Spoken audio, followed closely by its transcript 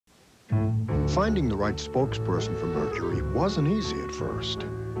Finding the right spokesperson for Mercury wasn't easy at first.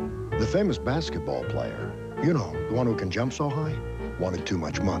 The famous basketball player, you know, the one who can jump so high, wanted too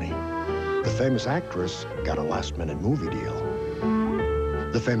much money. The famous actress got a last-minute movie deal.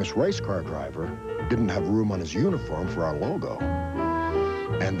 The famous race car driver didn't have room on his uniform for our logo.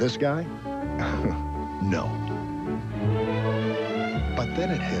 And this guy? No. But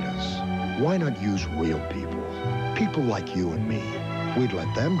then it hit us. Why not use real people? People like you and me. We'd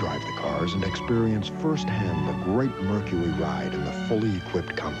let them drive the cars and experience firsthand the great Mercury ride in the fully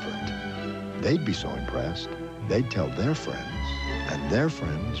equipped comfort. They'd be so impressed, they'd tell their friends, and their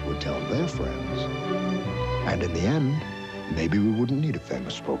friends would tell their friends. And in the end, maybe we wouldn't need a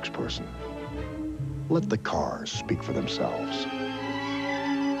famous spokesperson. Let the cars speak for themselves.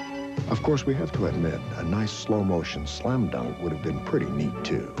 Of course, we have to admit, a nice slow-motion slam dunk would have been pretty neat,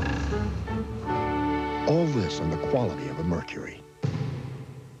 too. All this in the quality of a Mercury.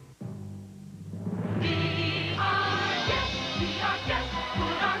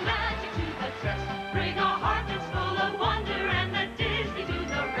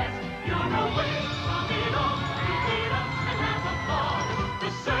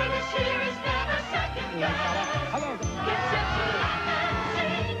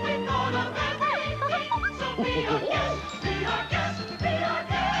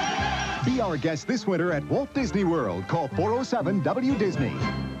 Be our guest this winter at Walt Disney World. Call 407-WDisney.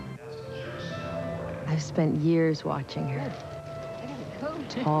 I've spent years watching her.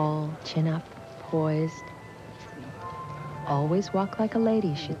 Tall, chin up, poised. Always walk like a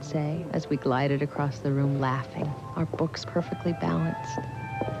lady, she'd say, as we glided across the room laughing, our books perfectly balanced.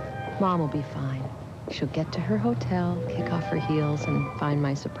 Mom will be fine. She'll get to her hotel, kick off her heels, and find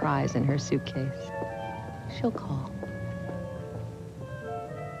my surprise in her suitcase. She'll call.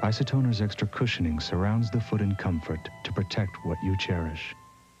 Isotoner's extra cushioning surrounds the foot in comfort to protect what you cherish.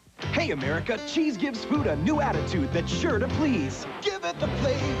 Hey, America, cheese gives food a new attitude that's sure to please. Give it the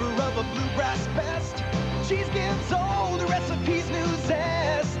flavor of a bluegrass fest. Cheese gives all the recipes new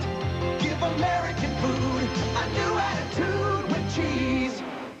zest. Give American food a new attitude with cheese.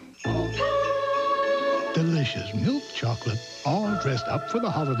 Delicious milk chocolate, all dressed up for the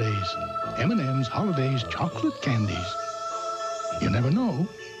holidays. M&M's Holidays chocolate candies. You never know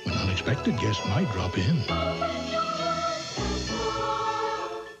when unexpected guests might drop in.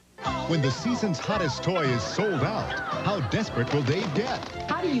 When the season's hottest toy is sold out, how desperate will Dave get?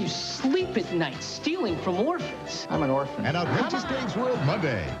 How do you sleep at night stealing from orphans? I'm an orphan. And Outrageous Dave's World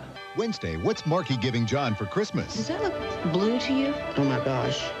Monday. Wednesday, what's Marky giving John for Christmas? Does that look blue to you? Oh my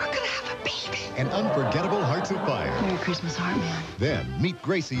gosh. We're gonna have a baby. And unforgettable Hearts of Fire. Merry Christmas, Heartman. Then meet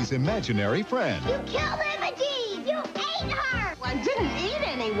Gracie's imaginary friend. You killed Imogen! You ate her! I didn't eat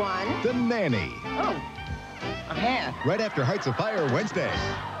anyone. The Nanny. Oh, a hand. Right after Hearts of Fire Wednesday.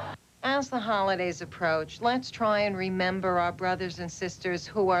 As the holidays approach, let's try and remember our brothers and sisters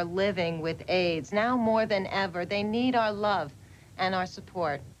who are living with AIDS. Now more than ever, they need our love and our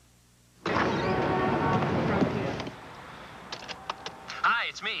support. Hi,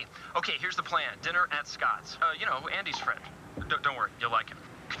 it's me. Okay, here's the plan. Dinner at Scott's. You know, Andy's friend. Don't worry, you'll like him.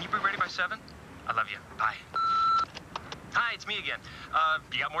 Can you be ready by 7? I love you. Bye. Hi, it's me again.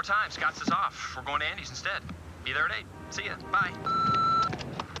 You got more time. Scott's is off. We're going to Andy's instead. Be there at 8. See ya. Bye.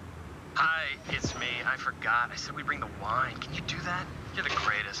 Hi, it's me. I forgot. I said we'd bring the wine. Can you do that? You're the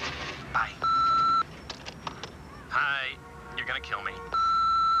greatest. Bye. Hi, you're gonna kill me.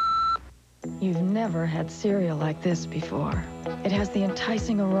 You've never had cereal like this before. It has the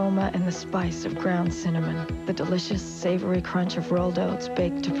enticing aroma and the spice of ground cinnamon, the delicious, savory crunch of rolled oats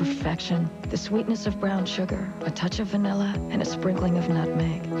baked to perfection, the sweetness of brown sugar, a touch of vanilla, and a sprinkling of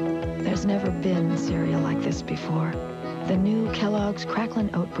nutmeg. There's never been cereal like this before. The new Kellogg's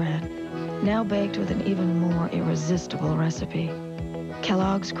Cracklin Oat Bran, now baked with an even more irresistible recipe.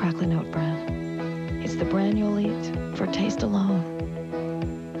 Kellogg's Cracklin Oat Bran. It's the bran you'll eat for taste alone.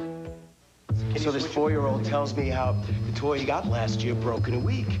 So this 4-year-old tells me how the toy he got last year broke in a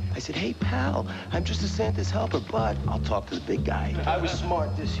week. I said, hey, pal, I'm just a Santa's helper, but I'll talk to the big guy. I was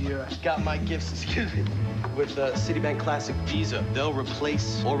smart this year. I got my gifts, excuse me, with Citibank Classic Visa. They'll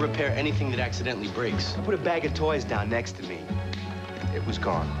replace or repair anything that accidentally breaks. I put a bag of toys down next to me. It was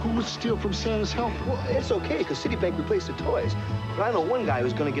gone. Who would steal from Santa's helper? Well, it's okay, because Citibank replaced the toys. But I know one guy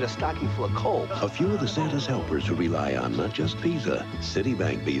who's going to get a stocking full of coal. A few of the Santa's helpers who rely on not just Visa,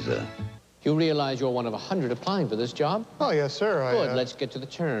 Citibank Visa. You realize you're one of 100 applying for this job? Oh, yes, sir. Good, let's get to the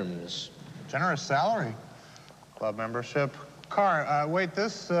terms. Generous salary, club membership. Car, wait,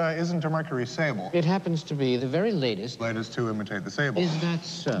 this isn't a Mercury Sable. It happens to be the very latest. Latest to imitate the Sable. Is that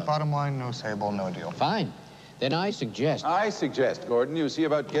so? Bottom line, no Sable, no deal. Fine. Then I suggest, Gordon, you see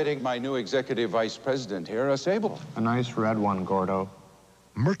about getting my new executive vice president here a Sable. A nice red one, Gordo.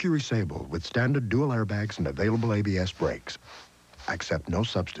 Mercury Sable with standard dual airbags and available ABS brakes. Accept no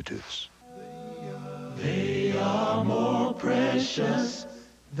substitutes. They are more precious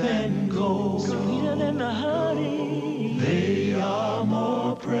than gold. Sweeter than the honey. They are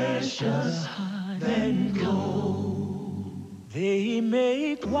more precious than gold. They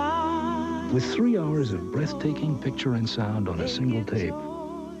make wine. With 3 hours of breathtaking picture and sound on a single tape,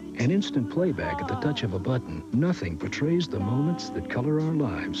 an instant playback at the touch of a button, nothing portrays the moments that color our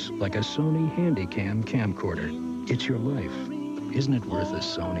lives like a Sony Handycam camcorder. It's your life. Isn't it worth a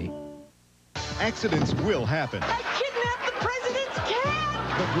Sony? Accidents will happen. I kidnapped the president's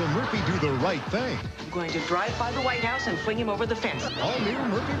cat! But will Murphy do the right thing? I'm going to drive by the White House and fling him over the fence. All new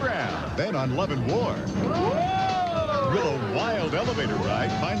Murphy Brown. Then on Love and War. Whoa! Will a wild elevator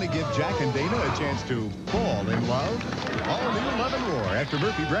ride finally give Jack and Dana a chance to fall in love? All new Love and War after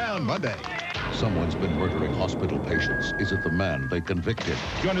Murphy Brown Monday. Someone's been murdering hospital patients. Is it the man they convicted?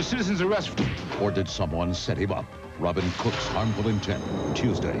 You're under citizen's arrest. Or did someone set him up? Robin Cook's Harmful Intent,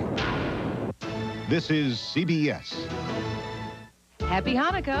 Tuesday. This is CBS. Happy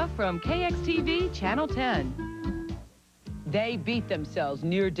Hanukkah from KXTV, Channel 10. They beat themselves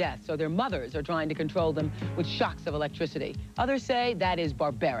near death, so their mothers are trying to control them with shocks of electricity. Others say that is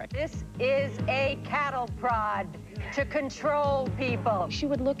barbaric. This is a cattle prod to control people. She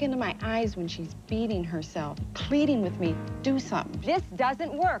would look into my eyes when she's beating herself, pleading with me, do something. This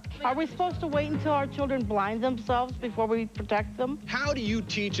doesn't work. Are we supposed to wait until our children blind themselves before we protect them? How do you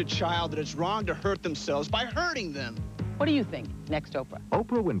teach a child that it's wrong to hurt themselves by hurting them? What do you think? Next, Oprah.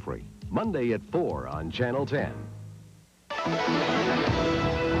 Oprah Winfrey, Monday at 4 on Channel 10.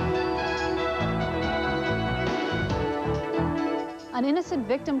 An innocent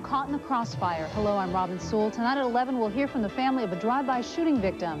victim caught in the crossfire. Hello, I'm Robin Sewell. Tonight at 11, we'll hear from the family of a drive-by shooting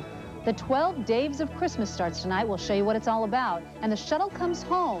victim. The 12 Daves of Christmas starts tonight. We'll show you what it's all about. And the shuttle comes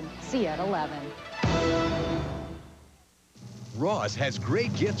home. See you at 11. Ross has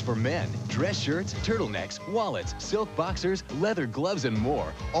great gifts for men. Dress shirts, turtlenecks, wallets, silk boxers, leather gloves, and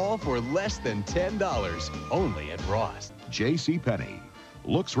more. All for less than $10. Only at Ross. JCPenney.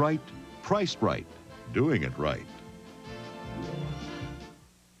 Looks right, priced right, doing it right.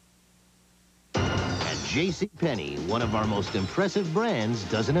 At JCPenney, one of our most impressive brands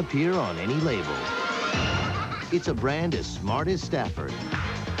doesn't appear on any label. It's a brand as smart as Stafford.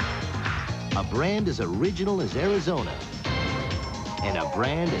 A brand as original as Arizona. And a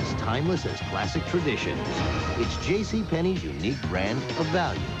brand as timeless as classic traditions. It's JCPenney's unique brand of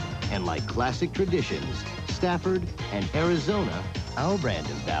value. And like classic traditions, Stafford and Arizona, our brand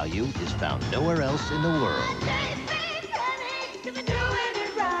of value is found nowhere else in the world.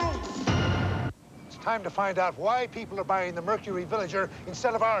 It's time to find out why people are buying the Mercury Villager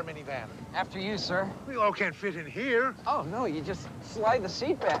instead of our minivan. After you, sir. We all can't fit in here. Oh, no, you just slide the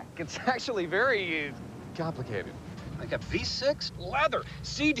seat back. It's actually very complicated. Like a V6 leather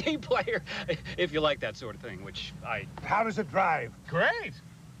CD player, if you like that sort of thing, which I... How does it drive? Great.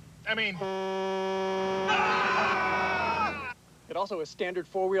 I mean... It also has standard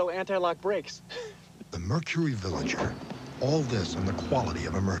four-wheel anti-lock brakes. The Mercury Villager. All this and the quality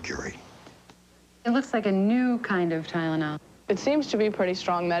of a Mercury. It looks like a new kind of Tylenol. It seems to be pretty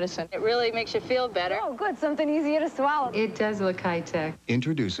strong medicine. It really makes you feel better. Oh, good, something easier to swallow. It does look high-tech.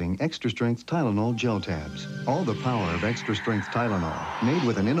 Introducing extra-strength Tylenol Gel Tabs. All the power of extra-strength Tylenol, made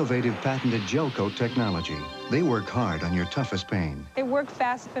with an innovative patented gel coat technology. They work hard on your toughest pain. It worked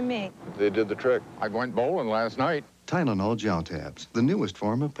fast for me. They did the trick. I went bowling last night. Tylenol Gel Tabs, the newest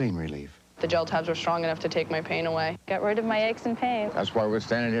form of pain relief. The gel tabs were strong enough to take my pain away. Got rid of my aches and pains. That's why we're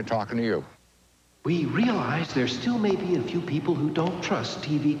standing here talking to you. We realize there still may be a few people who don't trust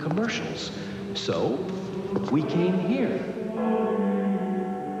TV commercials. So, we came here.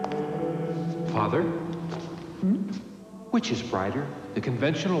 Father? Which is brighter, the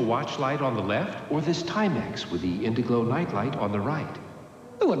conventional watch light on the left or this Timex with the Indiglo nightlight on the right?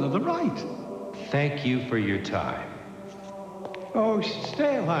 The one on the right. Thank you for your time. Oh,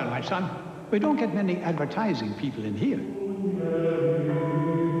 stay a while, my son. We don't get many advertising people in here.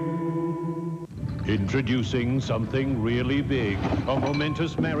 Introducing something really big. A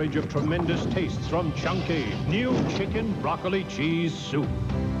momentous marriage of tremendous tastes from Chunky. New chicken broccoli cheese soup.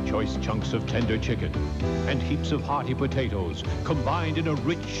 Choice chunks of tender chicken and heaps of hearty potatoes combined in a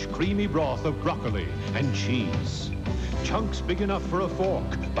rich, creamy broth of broccoli and cheese. Chunks big enough for a fork,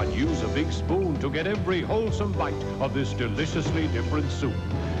 but use a big spoon to get every wholesome bite of this deliciously different soup.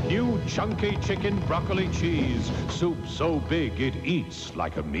 New Chunky chicken broccoli cheese. Soup so big it eats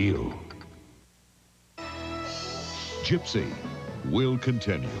like a meal. Gypsy will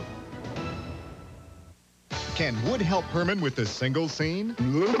continue. Can wood help Herman with the single scene?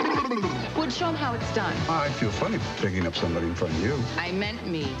 Would show him how it's done. I feel funny picking up somebody in front of you. I meant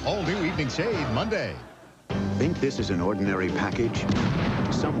me. All new Evening Shade Monday. Think this is an ordinary package?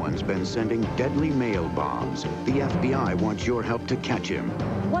 Someone's been sending deadly mail bombs. The FBI wants your help to catch him.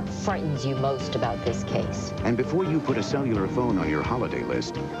 What frightens you most about this case? And before you put a cellular phone on your holiday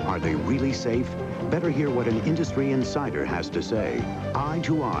list, are they really safe? Better hear what an industry insider has to say. Eye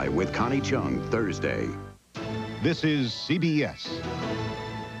to Eye with Connie Chung, Thursday. This is CBS.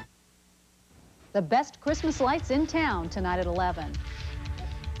 The best Christmas lights in town tonight at 11.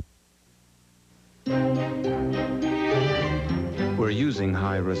 We're using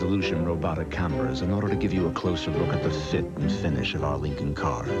high-resolution robotic cameras in order to give you a closer look at the fit and finish of our Lincoln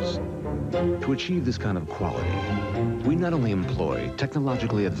cars. To achieve this kind of quality, we not only employ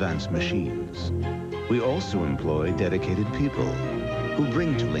technologically advanced machines, we also employ dedicated people who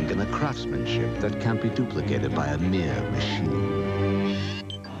bring to Lincoln a craftsmanship that can't be duplicated by a mere machine.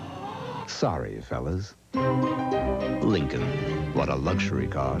 Sorry, fellas. Lincoln, what a luxury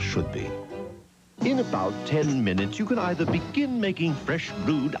car should be. In about 10 minutes, you can either begin making fresh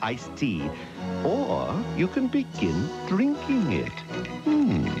brewed iced tea, or you can begin drinking it.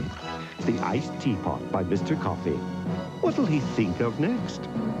 The iced teapot by Mr. Coffee. What'll he think of next?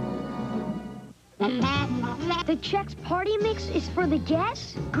 The Chex Party Mix is for the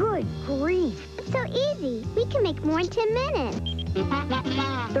guests? Good grief. It's so easy. We can make more in 10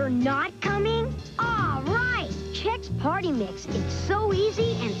 minutes. They're not coming? All right. Chex Party Mix. It's so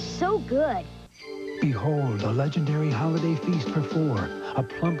easy and so good. Behold, a legendary holiday feast for 4. A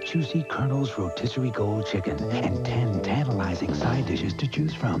plump, juicy Colonel's rotisserie gold chicken and 10 tantalizing side dishes to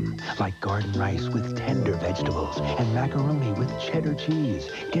choose from, like garden rice with tender vegetables and macaroni with cheddar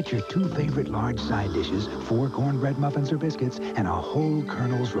cheese. Get your 2 favorite large side dishes, 4 cornbread muffins or biscuits, and a whole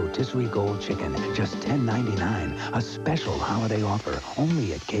Colonel's rotisserie gold chicken, just $10.99. A special holiday offer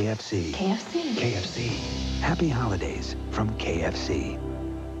only at KFC. KFC? KFC. Happy holidays from KFC.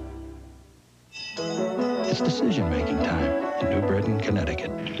 It's decision-making time in New Britain, Connecticut.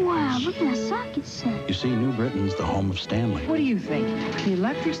 Wow, look at the socket set. You see, New Britain's the home of Stanley. What do you think? The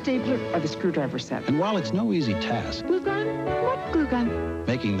electric stapler or the screwdriver set? And while it's no easy task, Glue gun? What glue gun?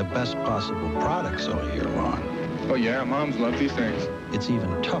 making the best possible products all year long, Oh, yeah, Moms love these things. it's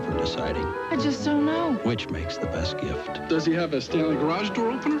even tougher deciding I just don't know. which makes the best gift. Does he have a Stanley garage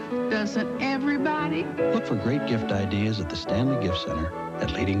door opener? Doesn't everybody? Look for great gift ideas at the Stanley Gift Center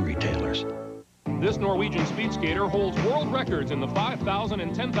at leading retailers. This Norwegian speed skater holds world records in the 5,000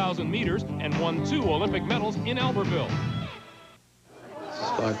 and 10,000 meters and won 2 Olympic medals in Albertville. This is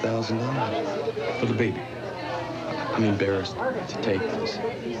 $5,000 for the baby. I'm embarrassed to take this.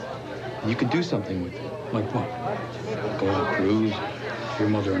 You could do something with it. Like what? Go on a cruise. If your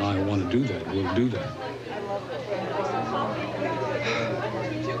mother and I want to do that, we'll do that.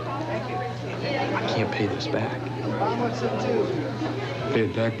 I can't pay this back. Pay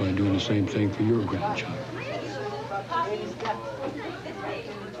it back by doing the same thing for your grandchild.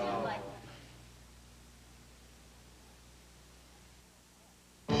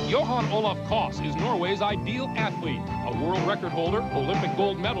 Johan Olaf Koss is Norway's ideal athlete, a world record holder, Olympic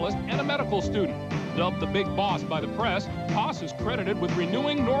gold medalist, and a medical student. Dubbed the Big Boss by the press, Koss is credited with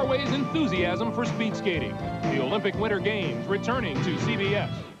renewing Norway's enthusiasm for speed skating. The Olympic Winter Games returning to CBS.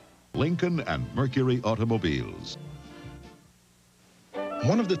 Lincoln and Mercury automobiles.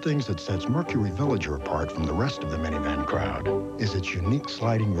 One of the things that sets Mercury Villager apart from the rest of the minivan crowd is its unique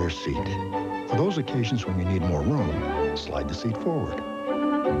sliding rear seat. For those occasions when you need more room, slide the seat forward.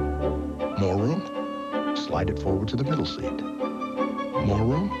 More room? Slide it forward to the middle seat. More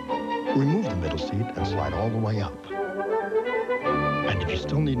room? Remove the middle seat and slide all the way up. And if you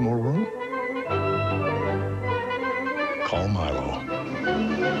still need more room, call Milo.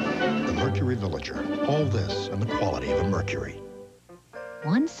 The Mercury Villager. All this and the quality of a Mercury.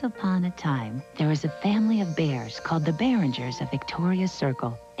 Once upon a time, there was a family of bears called the Behringers of Victoria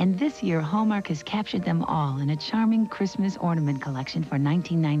Circle. And this year, Hallmark has captured them all in a charming Christmas ornament collection for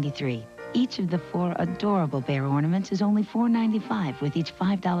 $19.93. Each of the 4 adorable bear ornaments is only $4.95 with each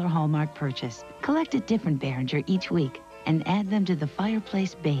 $5 Hallmark purchase. Collect a different Behringer each week and add them to the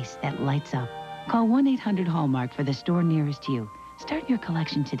fireplace base that lights up. Call 1-800-HALLMARK for the store nearest you. Start your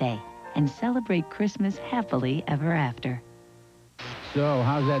collection today and celebrate Christmas happily ever after. So,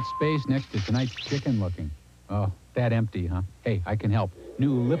 how's that space next to tonight's chicken looking? Oh, that empty, huh? Hey, I can help.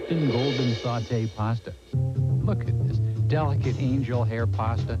 New Lipton Golden Sauté Pasta. Look at this. Delicate angel hair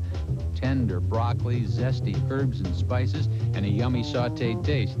pasta. tender broccoli, zesty herbs and spices, and a yummy sautéed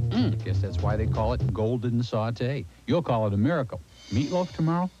taste. Guess that's why they call it golden sauté. You'll call it a miracle. Meatloaf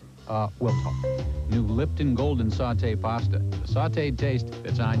tomorrow? We'll talk. New Lipton Golden Sauté Pasta. The sautéed taste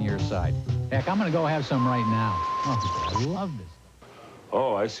that's on your side. Heck, I'm going to go have some right now. Oh, I love this.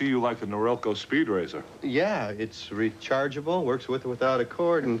 Oh, I see you like the Norelco Speed Razor. Yeah, it's rechargeable, works with or without a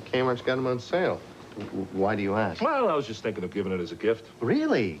cord, and Kmart's got them on sale. Why do you ask? Well, I was just thinking of giving it as a gift.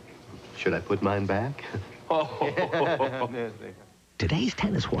 Really? Should I put mine back? Oh. Today's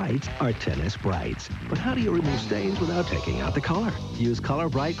tennis whites are tennis brights. But how do you remove stains without taking out the color? Use Color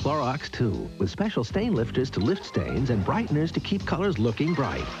Bright Clorox 2 with special stain lifters to lift stains and brighteners to keep colors looking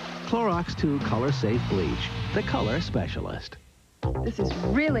bright. Clorox 2 Color Safe Bleach, the color specialist. This is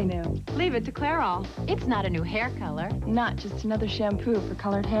really new. Leave it to Clairol. It's not a new hair color. Not just another shampoo for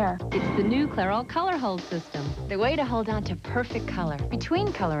colored hair. It's the new Clairol Color Hold System. The way to hold on to perfect color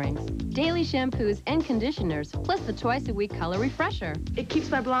between colorings. Daily shampoos and conditioners, plus the twice-a-week color refresher. It keeps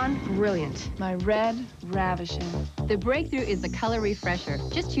my blonde brilliant. My red ravishing. The breakthrough is the color refresher.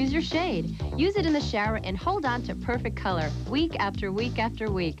 Just choose your shade. Use it in the shower and hold on to perfect color week after week after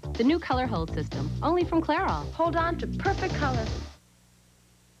week. The new Color Hold System, only from Clairol. Hold on to perfect color.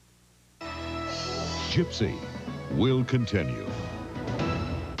 Gypsy will continue.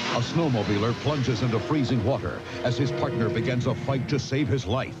 A snowmobiler plunges into freezing water as his partner begins a fight to save his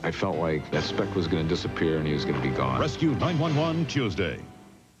life. I felt like that speck was going to disappear and he was going to be gone. Rescue 911 Tuesday.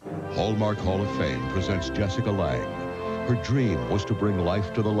 Hallmark Hall of Fame presents Jessica Lange. Her dream was to bring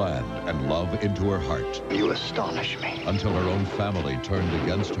life to the land and love into her heart. You astonish me. Until her own family turned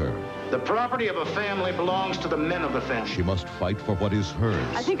against her. The property of a family belongs to the men of the family. She must fight for what is hers.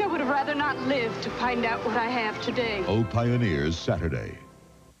 I think I would have rather not lived to find out what I have today. Oh, Pioneers, Saturday.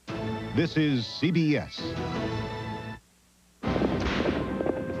 This is CBS.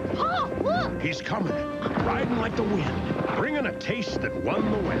 Oh, look! He's coming, riding like the wind, bringing a taste that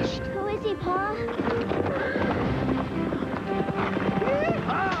won the West. Who is he, Pa?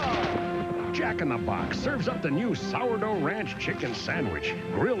 Jack in the Box serves up the new sourdough ranch chicken sandwich,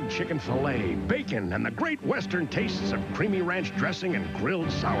 grilled chicken filet, bacon, and the great Western tastes of creamy ranch dressing and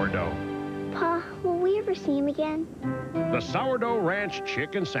grilled sourdough. Pa, will we ever see him again? The sourdough ranch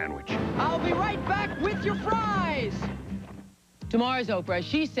chicken sandwich. I'll be right back with your fries. Tomorrow's Oprah,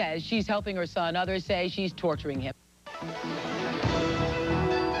 she says she's helping her son. Others say she's torturing him.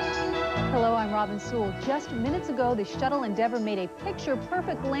 Hello, I'm Robin Sewell. Just minutes ago, the shuttle Endeavour made a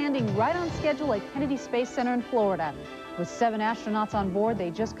picture-perfect landing right on schedule at Kennedy Space Center in Florida. With 7 astronauts on board, they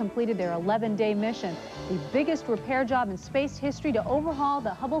just completed their 11-day mission, the biggest repair job in space history to overhaul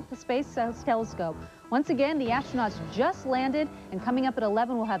the Hubble Space Telescope. Once again, the astronauts just landed, and coming up at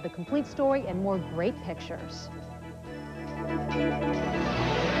 11, we'll have the complete story and more great pictures.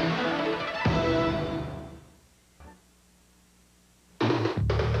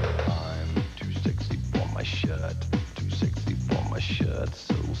 Shirt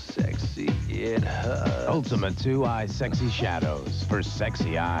so sexy it hurts. Ultimate 2 Eye Sexy Shadows for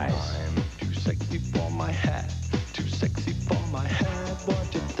sexy eyes. I'm too sexy for my hat. Too sexy for my hat.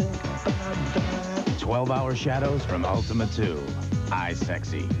 What do you think about that? 12-hour shadows from Ultimate 2. Eye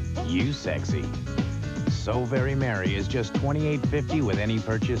Sexy. You sexy. So Very Merry is just $28.50 with any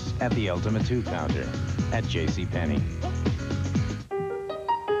purchase at the Ultimate 2 counter at JCPenney.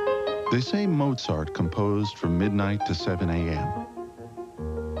 They say Mozart composed from midnight to 7 a.m.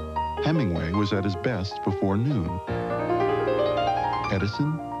 Hemingway was at his best before noon.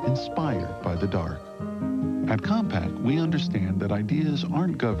 Edison, inspired by the dark. At Compaq, we understand that ideas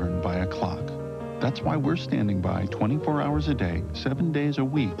aren't governed by a clock. That's why we're standing by 24 hours a day, 7 days a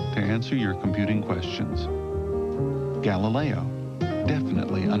week to answer your computing questions. Galileo,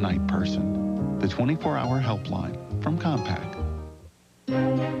 definitely a night person. The 24-hour helpline from Compaq.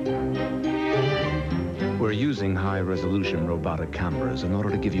 We're using high-resolution robotic cameras in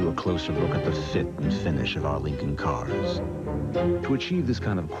order to give you a closer look at the fit and finish of our Lincoln cars. To achieve this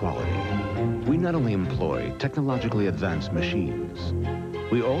kind of quality, we not only employ technologically advanced machines,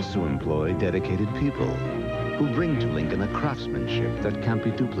 we also employ dedicated people who bring to Lincoln a craftsmanship that can't be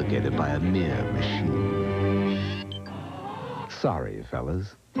duplicated by a mere machine. Sorry,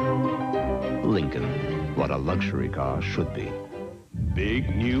 fellas. Lincoln, what a luxury car should be.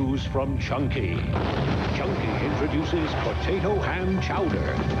 Big news from Chunky. Chunky introduces potato ham chowder,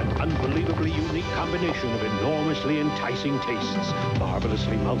 an unbelievably unique combination of enormously enticing tastes,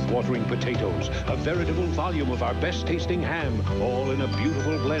 marvelously mouth-watering potatoes, a veritable volume of our best-tasting ham, all in a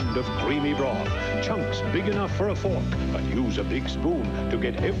beautiful blend of creamy broth. Chunks big enough for a fork, but use a big spoon to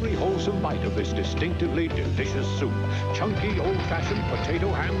get every wholesome bite of this distinctively delicious soup. Chunky old-fashioned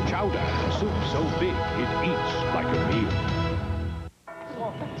potato ham chowder. Soup so big it eats like a meal.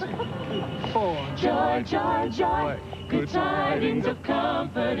 Joy, joy, joy, good tidings of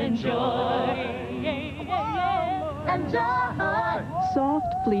comfort and joy. And joy. Soft,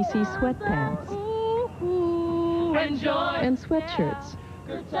 fleecy sweatpants. And joy. And sweatshirts.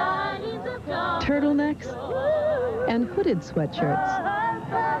 Good tidings of comfort. Turtlenecks. And hooded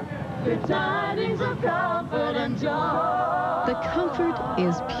sweatshirts. Good tidings of comfort and joy. The comfort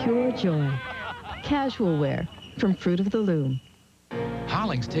is pure joy. Casual wear from Fruit of the Loom.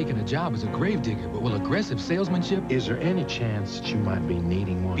 Holling's taking a job as a gravedigger, but will aggressive salesmanship... Is there any chance that you might be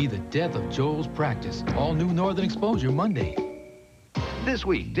needing one? ...be the death of Joel's practice? All new Northern Exposure Monday. This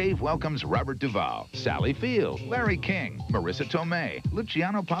week, Dave welcomes Robert Duvall, Sally Field, Larry King, Marissa Tomei,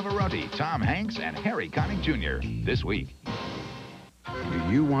 Luciano Pavarotti, Tom Hanks, and Harry Connick Jr. This week. Do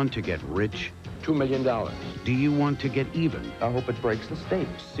you want to get rich? $2 million. Do you want to get even? I hope it breaks the state.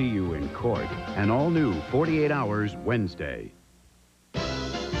 See you in court. An all-new 48 Hours Wednesday.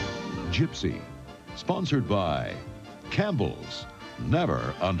 Gypsy, sponsored by Campbell's.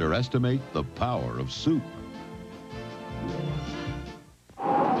 Never underestimate the power of soup.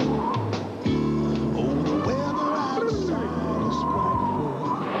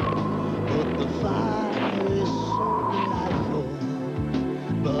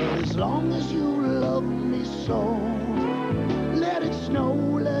 As long as you love me so, let it snow,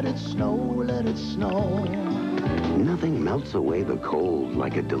 let it snow, let it snow. Nothing melts away the cold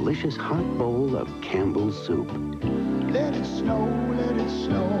like a delicious hot bowl of Campbell's soup. Let it snow, let it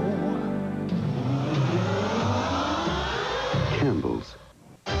snow. Campbell's.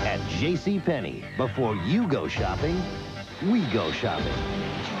 At JCPenney, before you go shopping, we go shopping.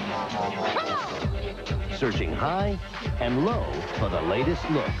 Searching high and low for the latest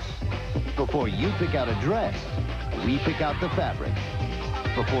looks. Before you pick out a dress, we pick out the fabric.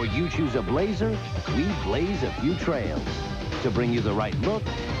 Before you choose a blazer, we blaze a few trails to bring you the right look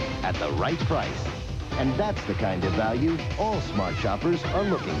at the right price. And that's the kind of value all smart shoppers are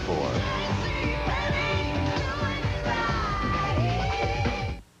looking for.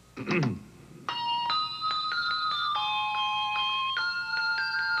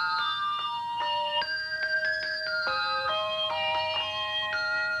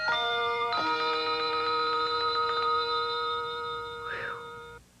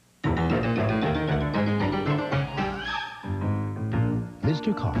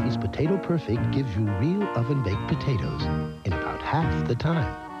 Mr. Coffee's Potato Perfect gives you real oven-baked potatoes in about half the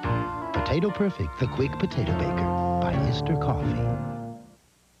time. Potato Perfect, the quick potato baker by Mr. Coffee.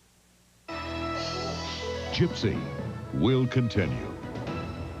 Gypsy will continue.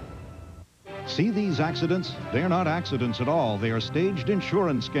 See these accidents? They're not accidents at all. They are staged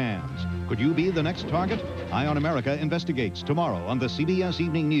insurance scams. Could you be the next target? Eye on America investigates tomorrow on the CBS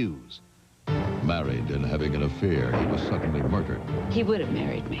Evening News. Married and having an affair, he was suddenly murdered. He would have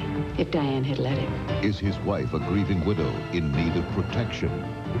married me if Diane had let him. Is his wife a grieving widow in need of protection?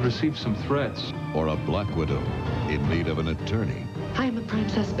 We received some threats. Or a black widow in need of an attorney? I am a prime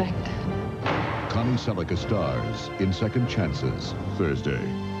suspect. Connie Chung stars in Second Chances, Thursday.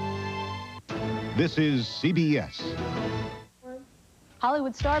 This is CBS.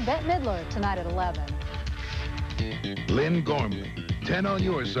 Hollywood star Bette Midler tonight at 11. Lynn Gormley, 10 on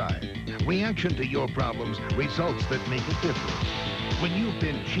your side. Reaction to your problems, results that make a difference. When you've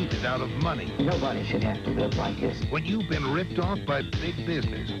been cheated out of money. Nobody should have to live like this. When you've been ripped off by big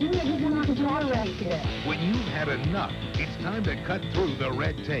business. When you've had enough, it's time to cut through the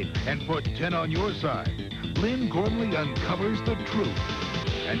red tape and put 10 on your side. Lynn Gormley uncovers the truth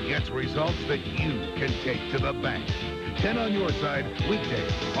and gets results that you can take to the bank. 10 on your side,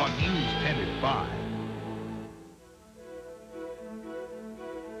 weekdays on News 10 at 5.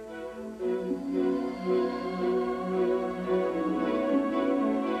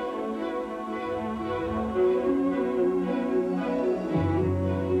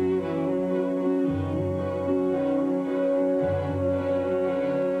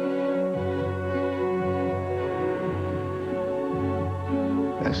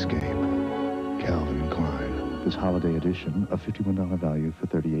 Escape. Calvin Klein. This holiday edition, a $51 value for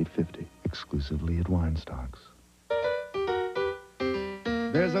 $38.50. Exclusively at Wine Stocks.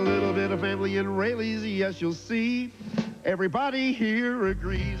 There's a little bit of family in Rayleigh's, yes, you'll see. Everybody here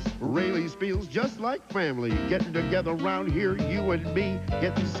agrees Rayleigh's feels just like family. Getting together around here, you and me,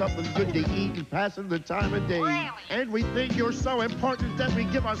 getting something good to eat and passing the time of day. And we think you're so important that we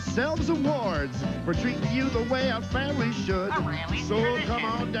give ourselves awards for treating you the way a family should. So come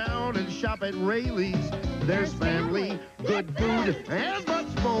on down and shop at Rayleigh's. There's family, good food, and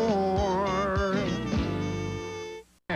much more.